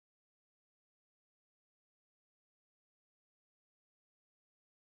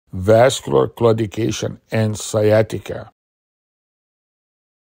vascular claudication, and sciatica.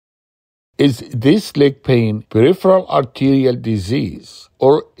 Is this leg pain peripheral arterial disease,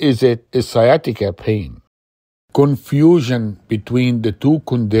 or is it a sciatica pain? Confusion between the two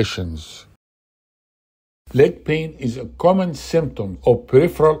conditions. Leg pain is a common symptom of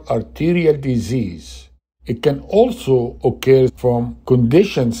peripheral arterial disease. It can also occur from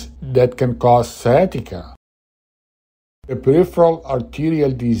conditions that can cause sciatica. The peripheral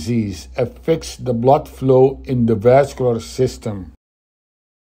arterial disease affects the blood flow in the vascular system.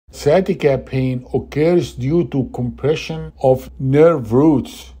 Sciatica pain occurs due to compression of nerve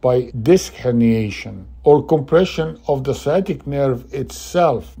roots by disc herniation or compression of the sciatic nerve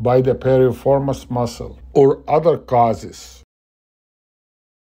itself by the piriformis muscle or other causes.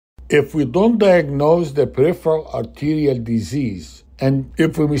 If we don't diagnose the peripheral arterial disease, and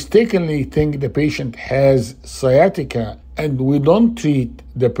if we mistakenly think the patient has sciatica and we don't treat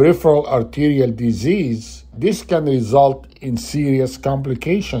the peripheral arterial disease, this can result in serious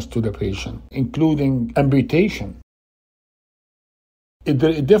complications to the patient, including amputation. Is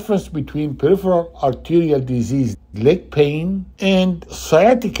there a difference between peripheral arterial disease leg pain and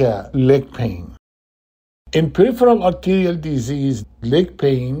sciatica leg pain? In peripheral arterial disease leg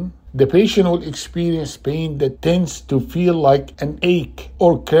pain, the patient will experience pain that tends to feel like an ache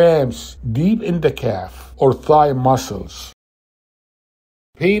or cramps deep in the calf or thigh muscles.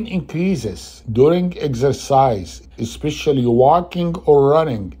 Pain increases during exercise, especially walking or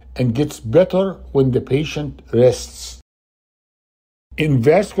running, and gets better when the patient rests. In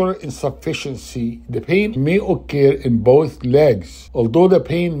vascular insufficiency, the pain may occur in both legs, although the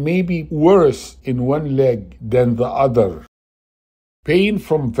pain may be worse in one leg than the other. Pain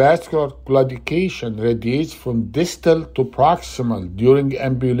from vascular claudication radiates from distal to proximal during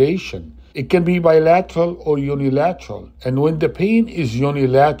ambulation. It can be bilateral or unilateral, and when the pain is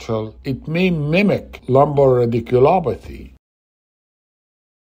unilateral, it may mimic lumbar radiculopathy.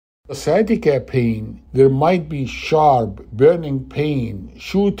 The sciatica pain, there might be sharp, burning pain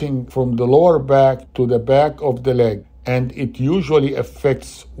shooting from the lower back to the back of the leg, and it usually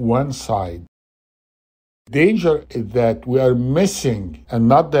affects one side. Danger is that we are missing and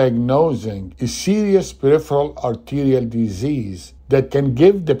not diagnosing a serious peripheral arterial disease that can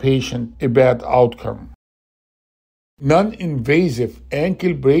give the patient a bad outcome. Non-invasive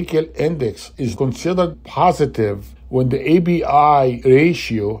ankle brachial index is considered positive when the ABI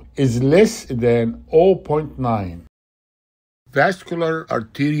ratio is less than 0.9. Vascular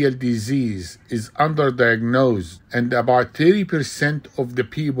arterial disease is underdiagnosed, and about 30% of the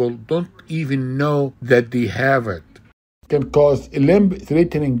people don't even know that they have it. It can cause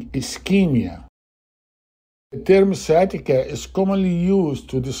limb-threatening ischemia. The term sciatica is commonly used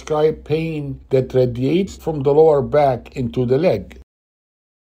to describe pain that radiates from the lower back into the leg.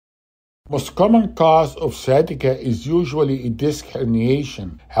 Most common cause of sciatica is usually a disc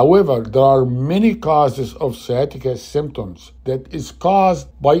herniation. However, there are many causes of sciatica symptoms that is caused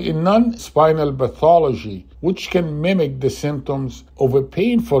by a non-spinal pathology which can mimic the symptoms of a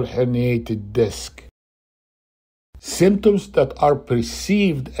painful herniated disc. Symptoms that are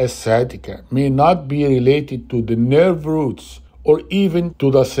perceived as sciatica may not be related to the nerve roots or even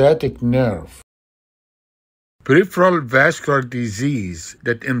to the sciatic nerve. Peripheral vascular disease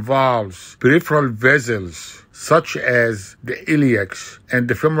that involves peripheral vessels such as the iliacs and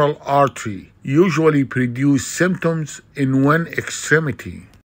the femoral artery usually produce symptoms in one extremity.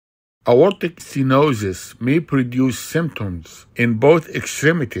 Aortic stenosis may produce symptoms in both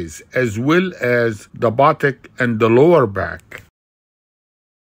extremities as well as the buttock and the lower back.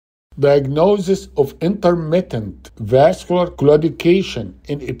 Diagnosis of intermittent vascular claudication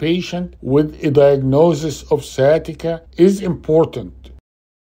in a patient with a diagnosis of sciatica is important.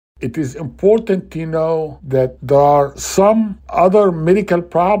 It is important to know that there are some other medical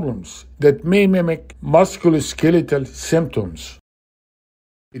problems that may mimic musculoskeletal symptoms.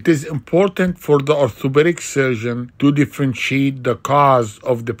 It is important for the orthopedic surgeon to differentiate the cause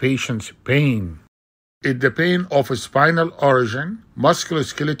of the patient's pain. Is the pain of a spinal origin,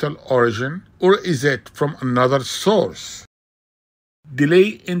 musculoskeletal origin, or is it from another source?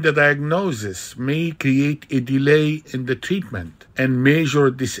 Delay in the diagnosis may create a delay in the treatment and major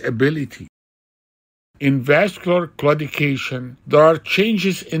disability. In vascular claudication, there are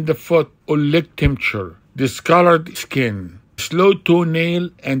changes in the foot or leg temperature, discolored skin, slow toenail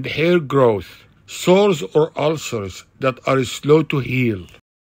and hair growth, sores or ulcers that are slow to heal.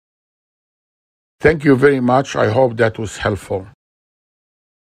 Thank you very much. I hope that was helpful.